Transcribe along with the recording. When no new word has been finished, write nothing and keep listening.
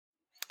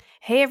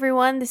Hey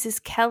everyone, this is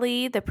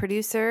Kelly, the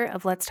producer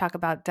of Let's Talk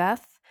About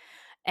Death,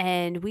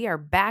 and we are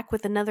back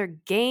with another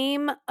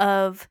game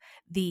of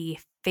the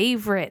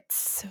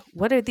favorites.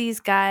 What are these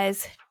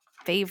guys'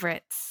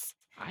 favorites?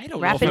 I don't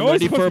Rapid- know if I'm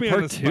ready Always for puts me on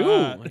part the two.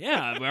 spot.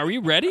 Yeah, are we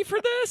ready for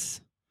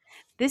this?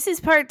 This is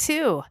part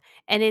 2,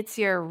 and it's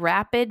your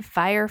rapid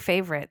fire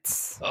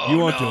favorites. Oh, You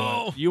won't do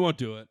it. You won't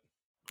do it.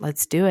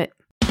 Let's do it.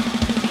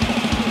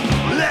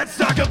 Let's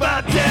talk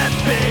about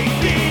death,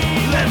 baby.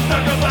 Let's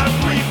talk about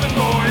grief and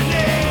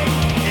mourning.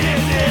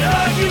 Is it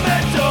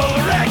argumental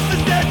or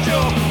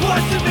existential?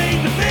 What's it mean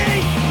to me?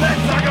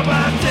 Let's talk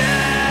about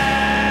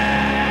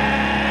death.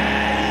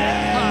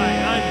 Hi,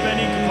 I'm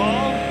Benny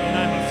Cabal, and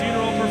I'm a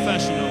funeral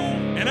professional.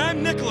 And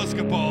I'm Nicholas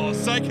Cabal,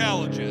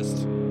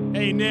 psychologist.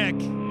 Hey, Nick,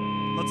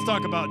 let's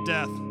talk about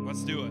death.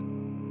 Let's do it.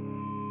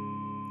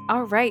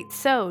 All right,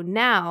 so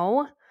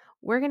now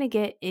we're going to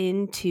get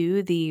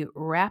into the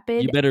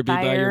rapid You better be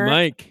by your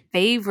fire mic.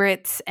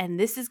 favorites, and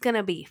this is going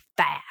to be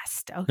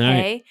fast,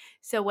 okay?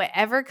 So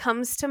whatever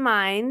comes to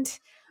mind,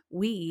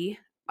 you're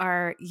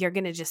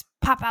going to just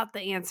pop out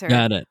the answer,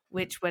 Got it.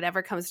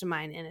 whatever comes to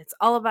mind, and it's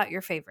all about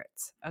your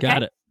favorites, okay?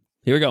 Got it.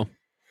 Here we go.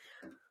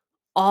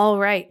 All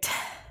right.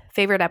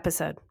 Favorite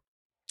episode.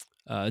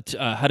 How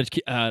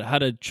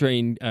to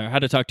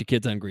talk to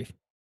kids on grief.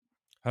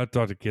 How to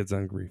talk to kids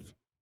on grief.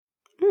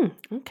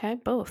 Okay,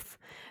 both.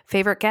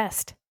 Favorite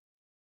guest.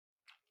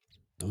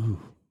 Ooh.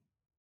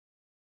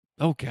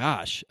 Oh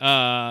gosh.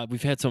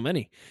 We've had so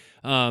many.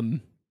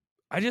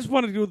 I just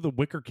want to do the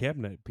wicker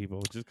cabinet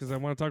people, just because I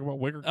want to talk about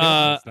wicker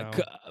cabinets now.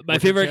 My Wicker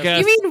favorite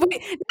cabinet. guest You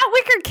mean not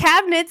wicker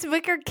cabinets,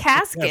 wicker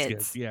caskets.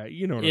 Caskets. Yeah,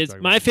 you know what I'm is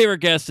talking my about. favorite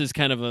guest is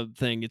kind of a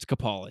thing. It's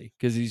Capaldi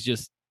because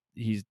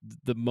he's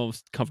the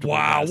most comfortable.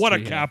 Wow, guest what a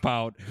we have. cop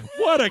out!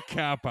 What a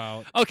cop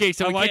out! Okay,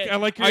 so I we like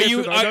can't- your Are you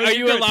answer, though. No, are you're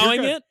you good,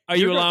 allowing you're it? Are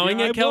you good. allowing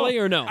Yeah, it, I Kelly,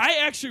 will. or no? I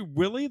actually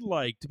really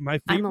liked my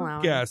I'm favorite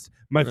allowing guest.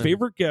 My Right.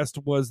 favorite guest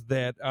was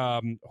that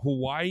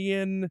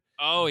Hawaiian.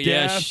 Oh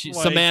yeah, death,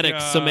 somatic.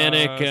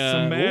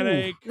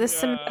 Somatic. The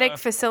Semitic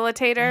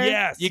facilitator.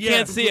 Yes, You yes.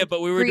 can't see it,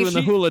 but we were doing the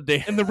Greasy. hula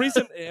dance. And the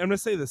reason I'm going to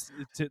say this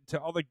to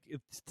all the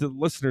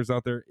listeners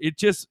out there, it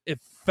just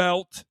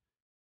felt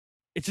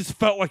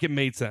like it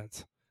made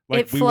sense.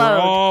 Like It we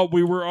flowed.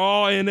 were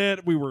all in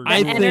it. We were.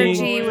 I The think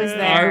energy was Yeah.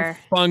 there.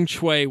 Our feng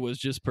shui was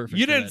just perfect.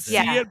 You for didn't that see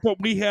day. Yeah. it, but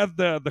we had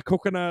the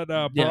coconut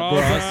bras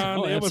bras. on.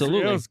 Oh, It was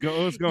absolutely. It was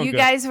going You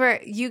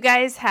good. you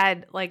guys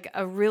had like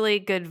a really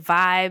good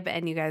vibe,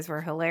 and you guys were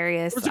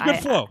hilarious. It was a good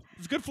flow. It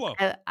was a good flow.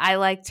 I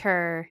liked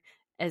her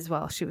as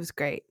well. She was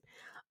great.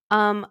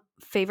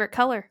 Favorite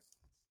color.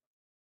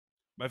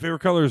 My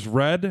favorite color is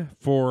red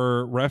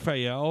for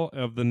Raphael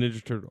of the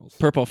Ninja Turtles.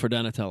 Purple for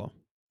Donatello.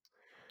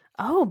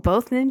 Oh,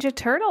 both Ninja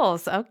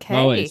Turtles. Okay.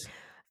 Always.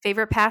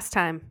 Favorite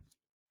pastime.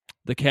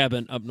 The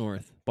cabin up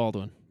north.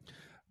 Baldwin.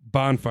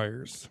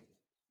 Bonfires.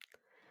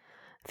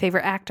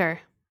 Favorite actor.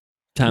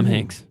 Tom Ooh.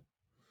 Hanks.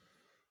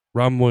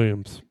 Ron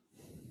Williams.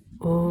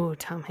 Oh,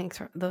 Tom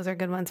Hanks. Those are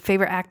good ones.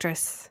 Favorite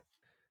actress.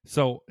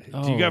 So,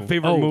 do you got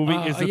favorite movie?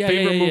 Is the yeah,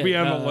 favorite yeah, movie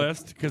yeah. on the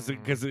list? Because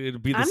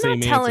it'd be the I'm same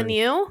not telling answer.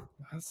 you.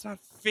 That's not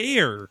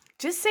fair.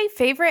 Just say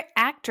favorite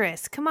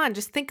actress. Come on,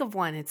 just think of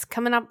one. It's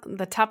coming up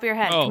the top of your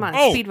head. Oh. Come on,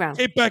 Oh, speed round.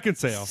 Kate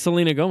Beckinsale.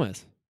 Selena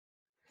Gomez.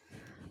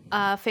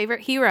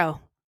 Favorite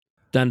hero.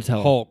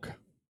 Donatello. Hulk.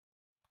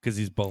 Because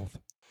he's both.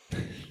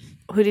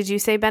 Who did you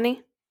say,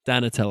 Benny?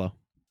 Donatello.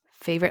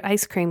 Favorite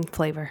ice cream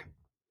flavor.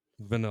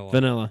 Vanilla.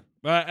 Vanilla.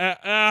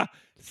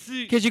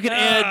 Because you can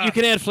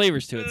add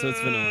flavors to it, so it's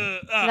vanilla.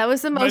 That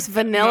was the most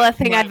vanilla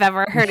thing I've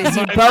ever heard. Is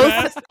you my both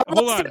best- hold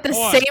almost on, at the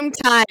hold on. same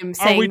time Are we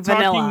saying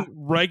vanilla. talking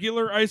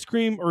regular ice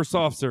cream or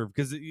soft serve?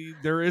 Because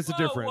there is a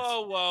difference.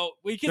 Whoa.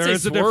 We can There say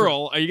is a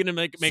swirl. Are you going to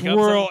make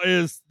Swirl up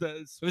is the.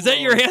 something? Was that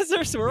your swirl.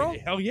 answer, swirl?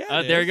 Hell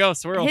yeah. There you go,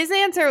 swirl. His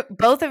answer,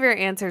 both of your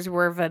answers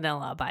were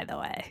vanilla, by the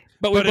way.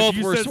 But we But both if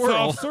you were said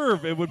swirl. soft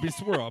serve, it would be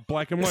swirl.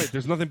 Black and white.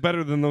 There's nothing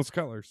better than those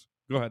colors.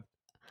 Go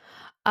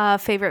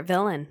ahead. Favorite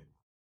villain.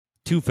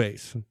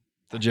 Two-Face.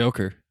 The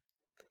Joker.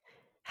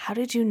 How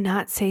did you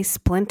not say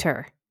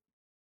Splinter?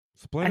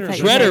 Splinter. I is thought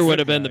you the said- bad would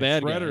have been guy. the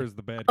bad guy. Shredder is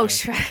the bad Oh, guy.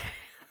 Shredder.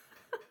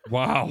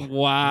 Wow.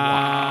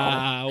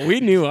 Wow.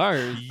 We knew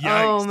ours. Yikes.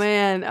 Oh,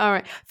 man. All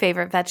right.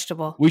 Favorite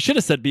vegetable. We should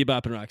have said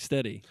Bebop and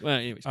Rocksteady. Well,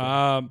 anyways. go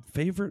ahead.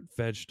 Favorite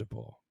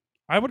vegetable.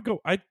 I would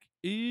go.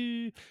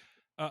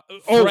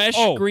 Fresh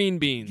green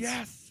beans.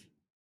 Yes.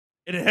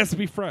 And it has to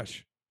be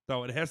fresh.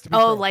 Though it has to be.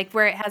 Oh, fresh. like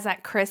where it has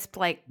that crisp,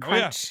 like, Oh, yeah.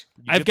 crunch.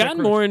 You I've get that gotten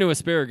crunch. more into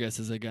asparagus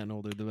as I've gotten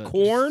older. The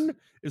Corn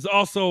is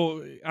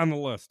also on the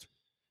list.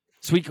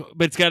 sweet,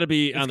 but it's got to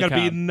be It's on the got to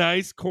be cob.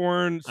 nice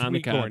corn, On the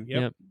sweet cob, corn.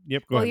 Yep. Go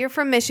Well, ahead. you're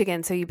from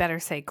Michigan, so you better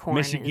say corn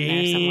in there somewhere.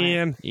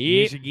 Michigan. Yep.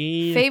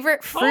 Michigan.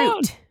 Favorite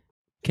fruit.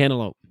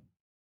 Cantaloupe.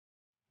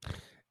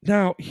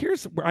 Now,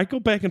 here's where I go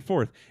back and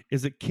forth.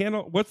 Is it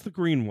what's the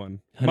green one?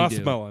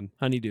 Honeydew. Muskmelon.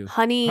 Honeydew.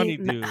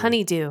 Honeydew.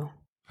 Honeydew.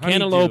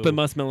 Cantaloupe Honeydew. and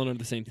muskmelon are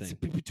the same It's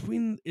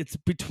thing.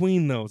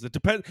 between those.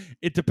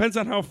 It depends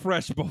on how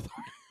fresh both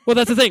are. Well,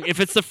 that's the thing.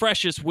 If it's the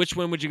freshest, which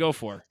one would you go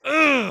for?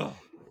 Ugh.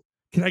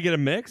 Can I get a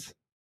mix?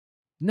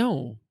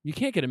 No, you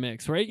can't get a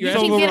mix, right? You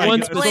So can, the get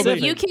one a specific.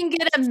 melon, you can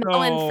get a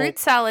melon So- fruit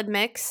salad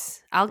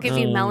mix. I'll give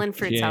you melon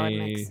fruit salad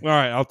mix. Okay. All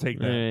right, I'll take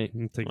that. All right.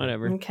 I'll take that.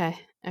 Whatever. Okay.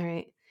 All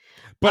right.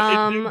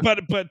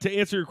 But but to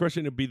answer your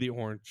question, it'd be the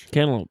orange.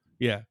 Cantaloupe.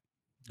 Yeah.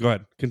 Go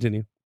ahead.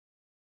 Continue.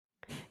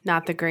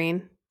 Not the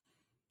green.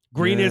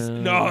 Green is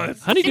no.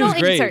 It's, Honeydew's Final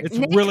great. answer.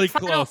 It's really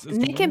close. It's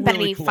Nick and really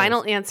Benny, close.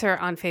 final answer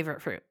on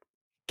favorite fruit.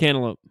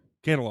 Cantaloupe.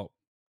 Cantaloupe.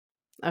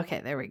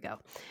 Okay, there we go.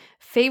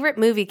 Favorite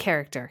movie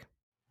character.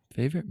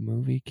 Favorite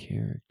movie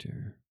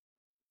character.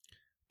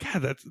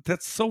 God,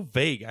 that's so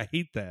vague. I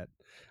hate that.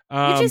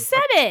 You just said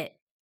it.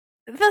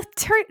 The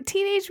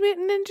Teenage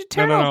Mutant Ninja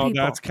Turtle no,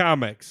 people. that's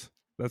comics.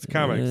 That's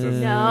comics. That's,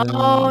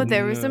 No,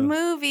 there was a No.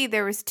 movie.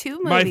 There was two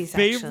my movies.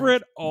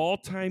 favorite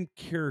all-time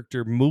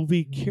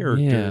movie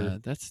character. Yeah,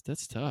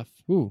 that's tough.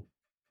 Ooh.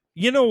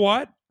 You know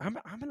what? I'm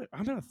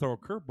gonna throw a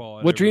curveball.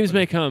 At What dreams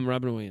may everybody. come,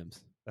 Robin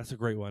Williams. That's a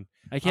great one.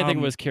 I can't think of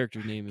Um, what his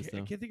character name is I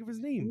though. can't think of his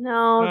name.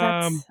 No,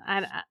 that's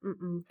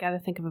gotta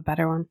think of a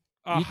better one.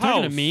 You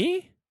talking to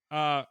me?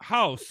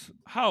 House.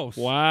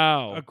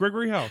 Wow.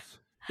 Gregory House.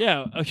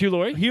 Yeah, Hugh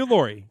Laurie. Hugh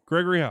Laurie.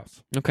 Gregory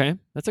House. Okay,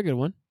 that's a good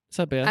one. It's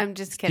not bad. I'm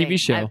just kidding. TV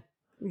show.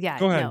 Yeah,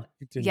 Go ahead. no.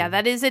 Continue. Yeah,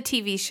 that is a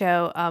TV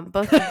show.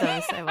 Both of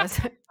those I was.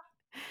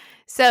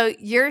 So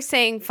you're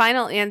saying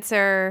final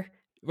answer?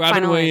 Robin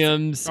Final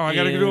Williams. Oh, I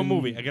gotta do a and-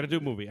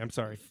 movie. I'm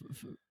sorry.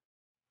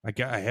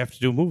 I have to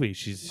do a movie.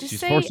 She's Just she's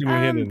say forcing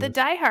me into the this.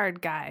 Die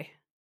Hard guy.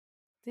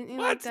 Didn't you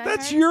like What? Die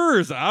That's Hard?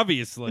 yours,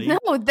 obviously. No,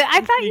 I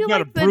thought You you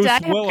got a liked the Bruce Die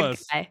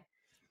Willis. Hard guy.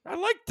 I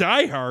like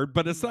Die Hard,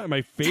 but it's not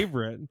my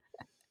favorite.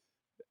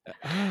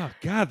 Oh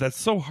God, that's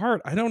so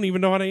hard. I don't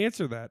even know how to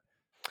answer that.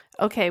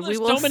 Okay, There's we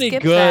will so many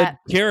skip good that.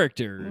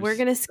 characters. We're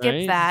gonna skip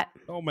right? that.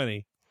 So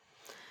many.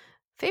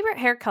 Favorite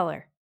hair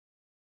color?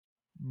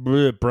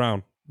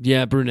 Brown.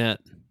 Yeah, brunette.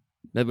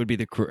 That would be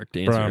the correct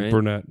answer. Brown. right?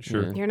 Brunette.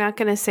 Sure. Yeah. You're not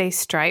gonna say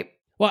stripe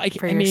Well,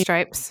 for I your mean,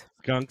 stripes.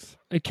 Skunks.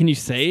 can you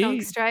say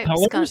Skunk stripe.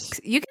 colors? Skunk.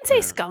 You can say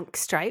Yeah. skunk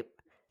stripe.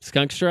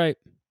 Skunk stripe.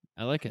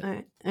 I like it.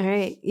 All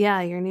right.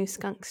 Yeah, your new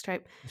skunk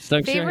stripe.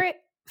 Skunk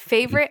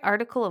Favorite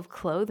article of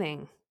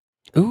clothing.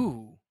 stripe.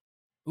 Ooh.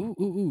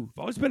 I've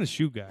always been a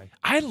shoe guy.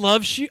 I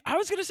love shoes. I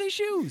was gonna say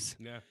shoes.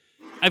 Yeah.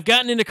 I've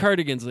gotten into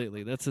cardigans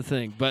lately. That's the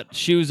thing. But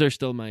shoes are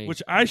still my.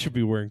 Which I should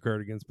be wearing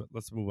cardigans, but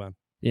let's move on.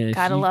 Yeah, if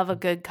Gotta you- love a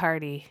good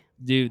cardi.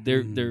 dude.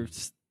 They're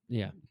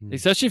yeah.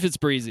 Especially if it's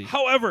breezy.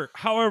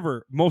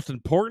 However, most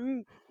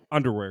important,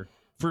 underwear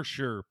for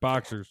sure.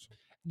 Boxers.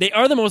 They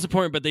are the most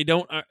important, but they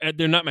don't.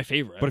 They're not my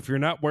favorite. But if you're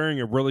not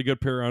wearing a really good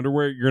pair of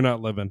underwear, you're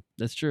not living.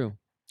 that's true.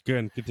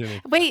 Good.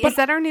 Continue. Wait, is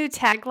that our new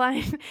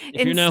tagline?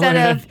 If you're not Instead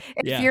wearing- of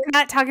if yeah. you're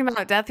not talking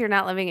about death, you're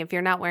not living. If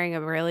you're not wearing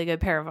a really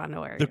good pair of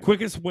underwear. The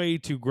quickest way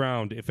to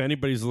ground, if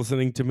anybody's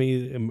listening to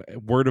me,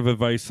 word of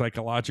advice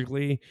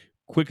psychologically,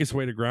 quickest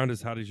way to ground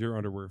is how does your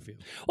underwear feel?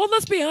 Well,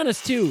 let's be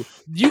honest too.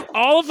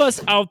 All of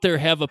us out there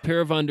have a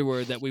pair of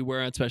underwear that we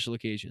wear on special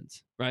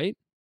occasions, right?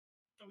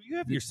 Oh, you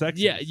have your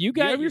sexy. Yeah, you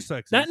got have your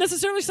sexy. Not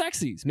necessarily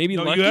sexies. Maybe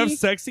No, lucky. you have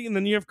sexy, and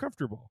then you have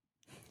comfortable.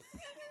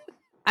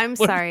 I'm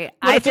What- sorry.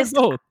 What if they're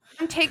both?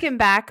 I'm taken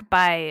back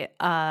by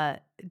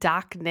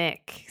Doc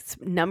Nick's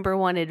number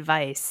one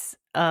advice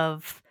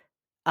of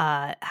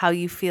how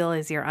you feel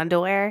is your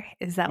underwear.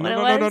 Is that what it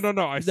was? No.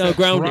 I No, said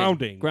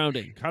grounding.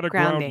 grounding. How to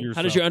Grounding. ground yourself.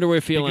 How does your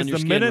underwear feel Because on your the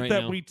skin minute right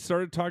that now? we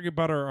started talking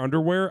about our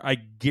underwear, I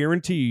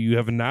guarantee you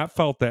have not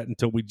felt that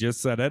until we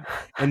just said it,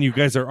 and you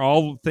guys are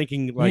all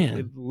thinking, like,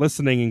 Man.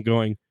 listening and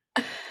going,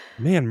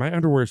 "Man, my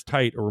underwear is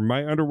tight," or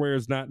 "My underwear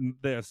is not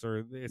this,"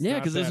 or "It's yeah,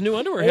 not because those that." new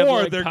underwear have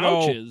Or like they go,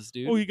 pouches,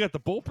 dude. "Oh, you got the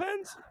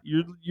bullpens?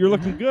 You're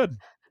looking good."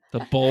 The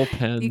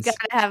bullpens. You gotta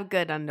have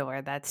good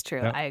underwear. That's true.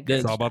 Yep. I agree.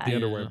 It's with all about the that.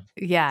 underwear.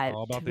 Yeah. It's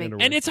all about to the make-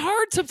 underwear. And it's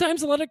hard sometimes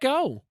to let it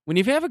go. When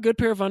you have a good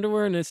pair of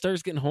underwear and it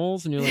starts getting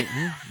holes, and you're like,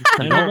 You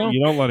I don't know.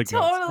 don't let it go.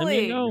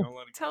 Totally. go. You don't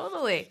let it go.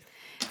 Totally.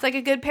 It's like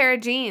a good pair of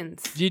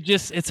jeans.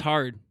 It's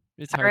hard.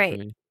 It's All hard right.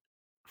 for me.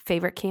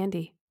 Favorite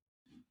candy?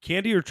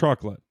 Candy or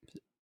chocolate?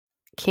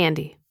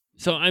 Candy.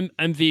 So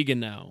I'm vegan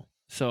now.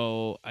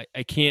 So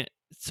I can't.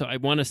 So I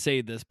want to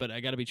say this, but I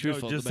got to be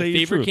truthful. just My say your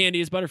favorite truth.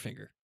 candy is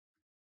Butterfinger.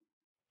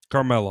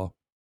 Carmelo.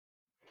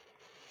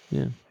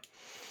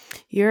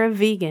 You're a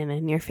vegan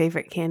and your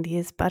favorite candy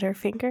is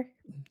Butterfinger?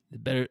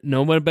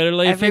 No one better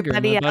lay a finger. on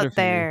Everybody my out Butterfinger.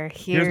 there,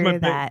 Here's hear my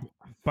that.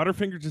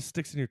 Butterfinger just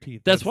sticks in your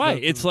teeth. That's why.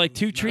 It's like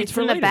two treats It's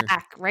for in later. the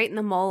back, right in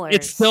the molars.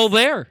 It's still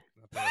there.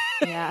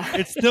 Yeah.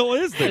 It still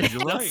is there.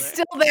 You're It's right.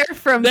 still there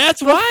from That's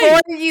before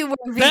why. you were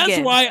vegan. That's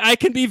why I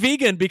can be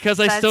vegan, because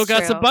I That's still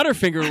got some true.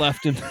 Butterfinger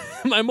left in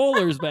my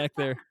molars back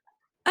there.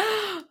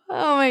 Oh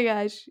my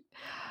gosh.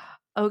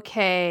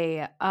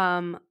 Okay.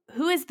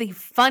 Who is the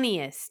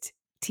funniest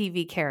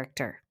TV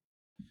character?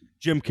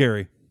 Jim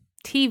Carrey.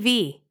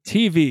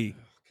 TV.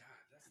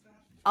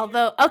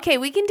 Although, okay,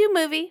 we can do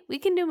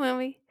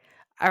movie.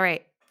 All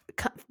right.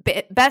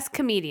 Best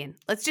comedian.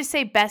 Let's just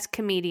say best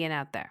comedian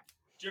out there.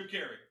 Jim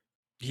Carrey.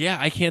 Yeah,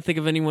 I can't think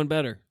of anyone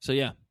better. So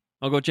yeah,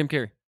 I'll go Jim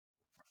Carrey.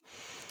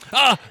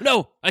 Ah,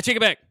 no, I take it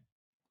back.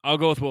 I'll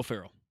go with Will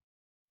Ferrell.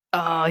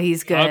 Oh,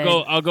 he's good.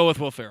 I'll go with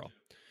Will Ferrell.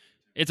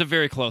 It's a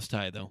very close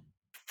tie though.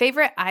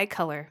 Favorite eye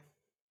color?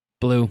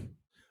 Blue.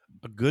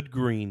 A good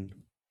green.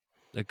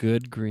 A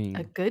good green.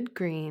 A good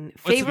green.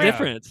 What's the Favorite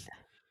difference?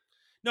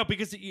 No,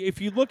 because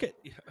if you look at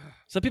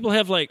Some people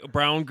have like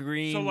brown,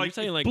 green. so You're like,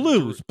 saying,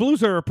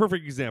 blues are a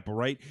perfect example,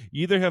 right?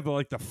 You either have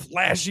the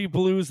flashy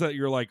blues that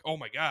you're like, oh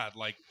my god,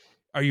 like,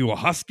 are you a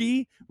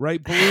husky,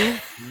 right? Blue,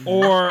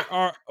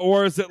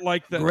 or is it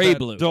like the Gray that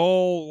blue.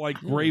 dull like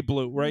gray Yeah.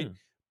 blue, right? Yeah.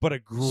 But a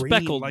green,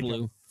 Speckled like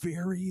blue. a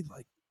very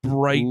like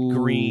bright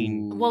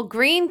green. Ooh. Well,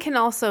 green can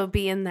also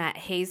be in that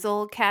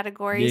hazel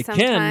category It can.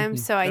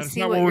 sometimes. So I That's see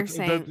not what we're- you're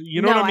saying.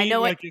 you know no, what I mean?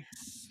 know like it.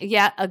 it's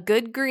Yeah, a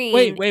good green.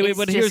 Wait. is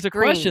But here's just the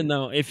question, green.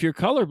 though. If you're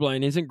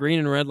colorblind, isn't green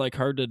and red like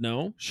hard to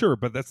know? sure,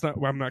 but that's not.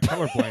 I'm not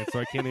colorblind, so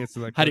I can't answer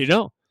that. How do you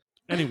question.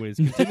 know? Anyways,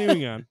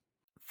 continuing on.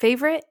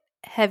 Favorite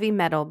heavy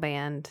metal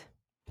band?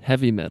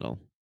 Heavy metal.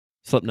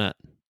 Slipknot.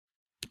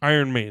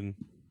 Iron Maiden.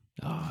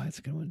 Oh, that's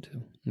a good one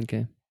too.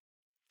 Okay.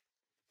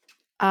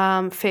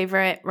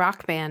 Favorite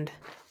rock band?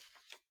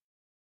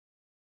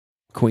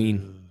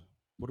 Queen.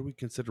 What do we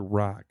consider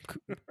rock?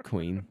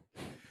 Queen.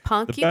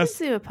 Punk? The You best-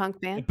 can do a punk The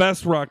band.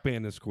 best rock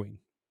band is Queen.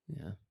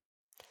 Yeah.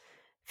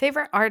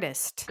 Favorite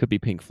artist? Could be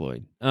Pink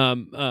Floyd.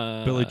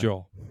 Billy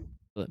Joel.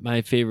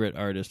 My favorite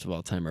artist of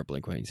all time are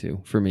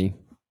Blink-182. For me,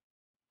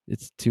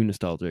 it's too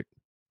nostalgic.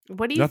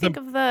 What do you Nothing-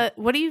 think of the?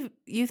 What do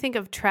you think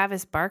of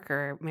Travis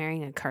Barker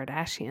marrying a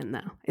Kardashian?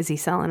 Though, is he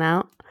selling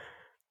out?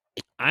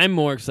 I'm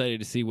more excited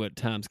to see what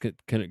Tom's going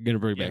to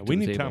bring Yeah, back. we to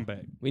the need table. Tom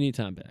back. We need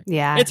Tom back.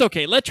 Yeah, It's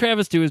okay. Let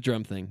Travis do his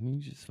drum thing.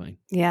 He's just fine.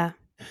 yeah.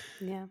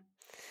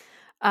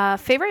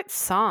 Favorite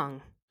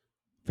song?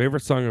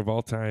 Favorite song of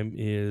all time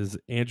is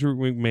Andrew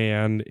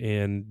McMahon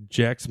and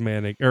Jax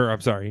Manic,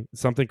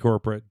 Something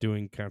Corporate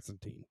doing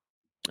Constantine.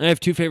 I have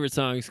two favorite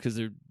songs because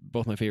they're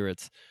both my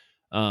favorites.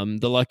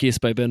 The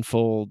Luckiest by Ben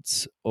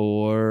Folds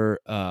or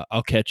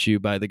I'll Catch You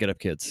by the Get Up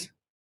Kids.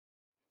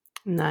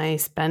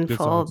 Nice. Ben Good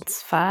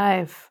Folds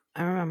 5.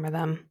 I remember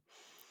them.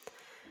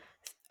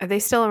 Are they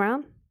still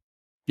around?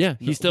 Yeah,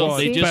 he's still. Well,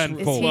 they it's just.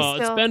 Ben Folds. Well,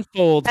 it's still- Ben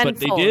Folds, Ben but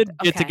they Folds, did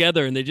get okay.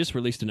 together and they just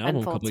released an Ben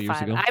album a Folds couple of years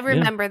 5. ago. I Yeah.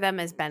 remember them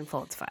as Ben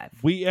Folds 5.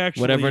 We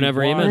actually Whatever,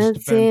 never, amen.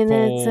 watched Ben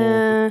Folds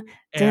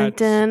at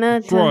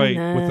Detroit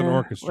with an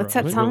orchestra. What's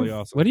that It was song? really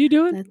awesome. What are you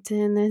doing?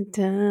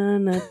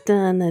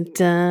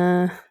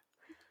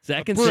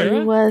 Zach and Brick. She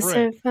Sarah? was Brick.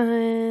 her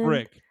fine.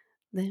 Brick.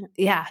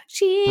 Yeah,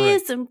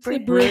 she's a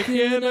brick. Brick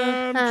and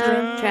I'm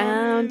I'm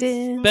drowned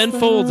in Ben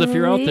Folds, if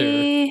you're out there.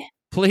 slowly.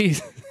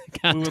 Please.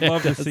 We would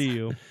love to see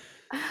you.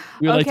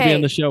 We would like to be Okay.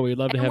 on the show. We'd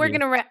love to And have we're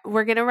you.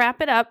 we're gonna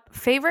wrap it up.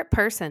 Favorite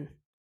person?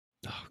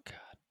 Oh God,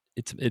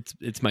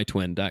 it's my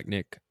twin, Doc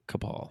Nick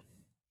Capal.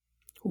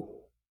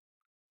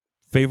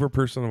 Favorite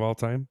person of all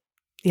time?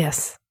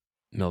 Yes.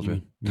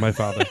 Mildred. My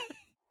father.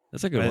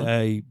 That's a good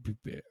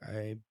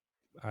one.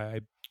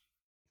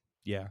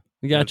 Yeah.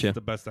 We gotcha. That's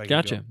the best I can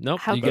Gotcha. do. Nope.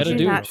 How you could got to you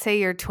do not it. say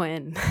your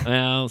twin?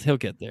 Well, he'll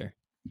get there.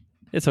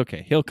 It's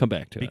okay. He'll come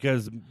back to it.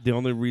 Because the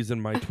only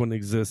reason my twin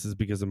exists is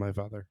because of my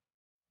father.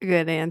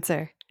 Good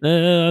answer.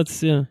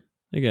 That's I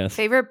guess.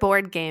 Favorite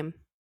board game?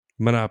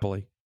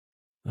 Monopoly.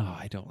 Oh,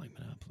 I don't like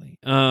Monopoly.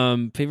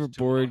 Favorite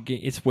board game?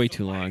 It's way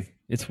too long.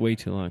 It's way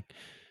too long.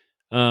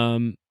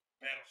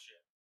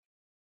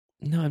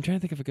 No, I'm trying to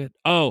think of a good.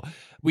 Oh,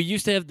 we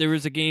used to have. There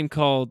was a game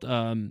called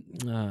something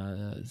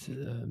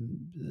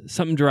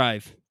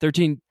Drive.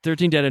 13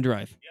 Dead End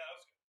Drive.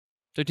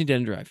 13 Dead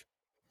End Drive.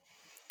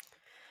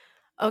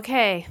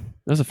 Okay.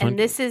 That was a fun. And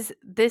this is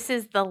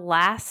the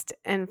last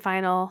and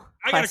final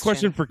I got a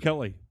question for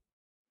Kelly.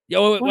 Yeah,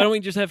 why What? don't we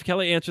just have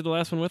Kelly answer the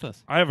last one with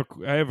us? I have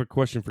a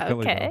question for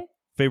Kelly. Okay. Though.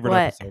 Favorite What?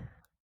 episode.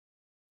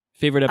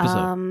 Favorite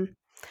episode.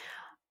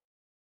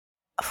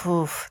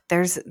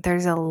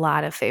 There's a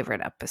lot of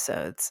favorite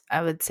episodes.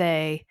 I would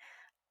say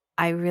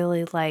I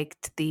really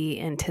liked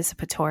the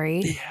anticipatory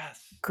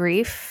Yes.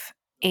 grief,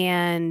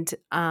 and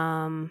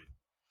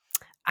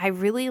I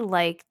really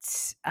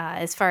liked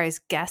as far as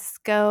guests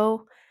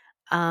go.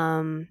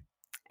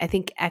 I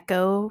think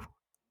Echo,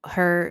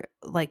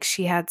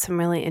 she had some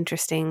really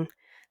interesting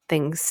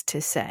things to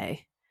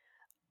say,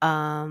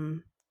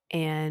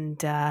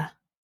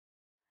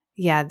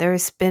 yeah,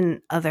 there's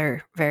been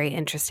other very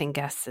interesting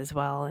guests as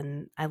well.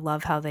 And I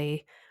love how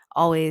they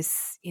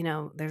always,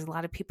 there's a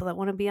lot of people that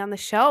want to be on the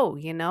show,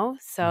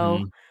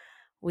 so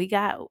we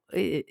got,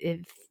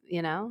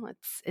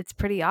 it's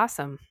pretty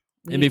awesome.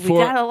 We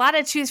got a lot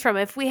to choose from.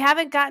 If we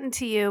haven't gotten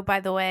to you,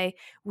 by the way,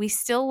 we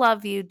still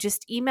love you.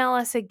 Just email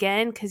us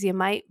again, because you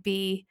might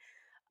be,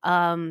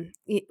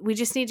 we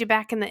just need you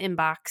back in the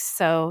inbox.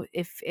 So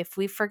if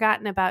we've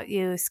forgotten about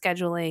you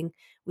scheduling,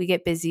 we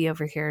get busy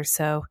over here.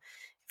 So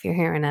if you're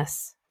hearing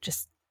us,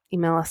 just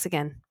email us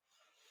again.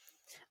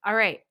 All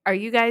right. Are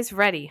you guys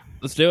ready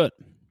Let's do it.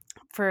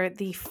 for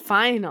the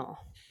final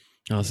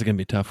Oh, this is gonna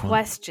be a tough one.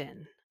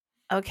 question?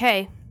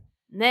 Okay.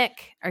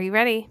 Nick, are you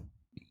ready?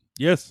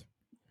 Yes.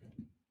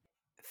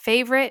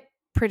 Favorite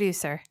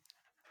producer?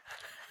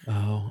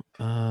 Oh,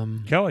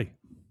 Kelly.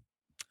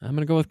 I'm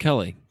gonna go with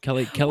Kelly.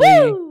 Kelly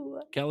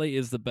Woo!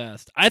 is the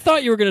best. I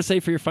thought you were gonna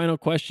say for your final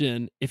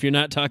question, if you're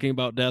not talking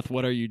about death,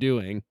 what are you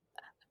doing?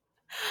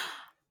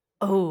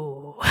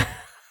 Oh.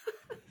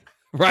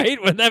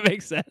 Right? Would that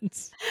make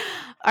sense?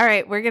 All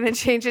right, we're going to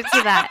change it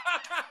to that.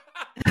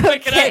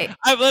 Wait, can Okay.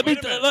 let me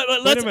Wait a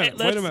minute, let's wait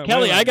a minute,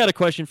 Kelly, wait a I minute. got a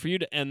question for you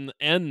to end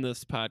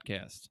this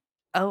podcast.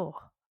 Oh.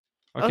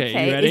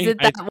 Okay, you ready? Is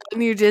it that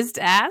one you just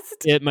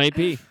asked? It might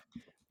be.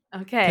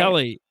 Okay.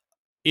 Kelly,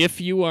 if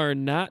you are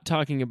not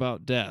talking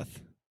about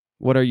death,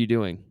 what are you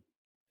doing?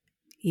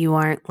 You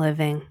aren't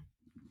living.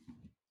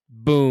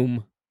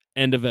 Boom.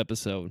 End of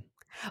episode.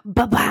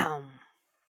 Ba-bam.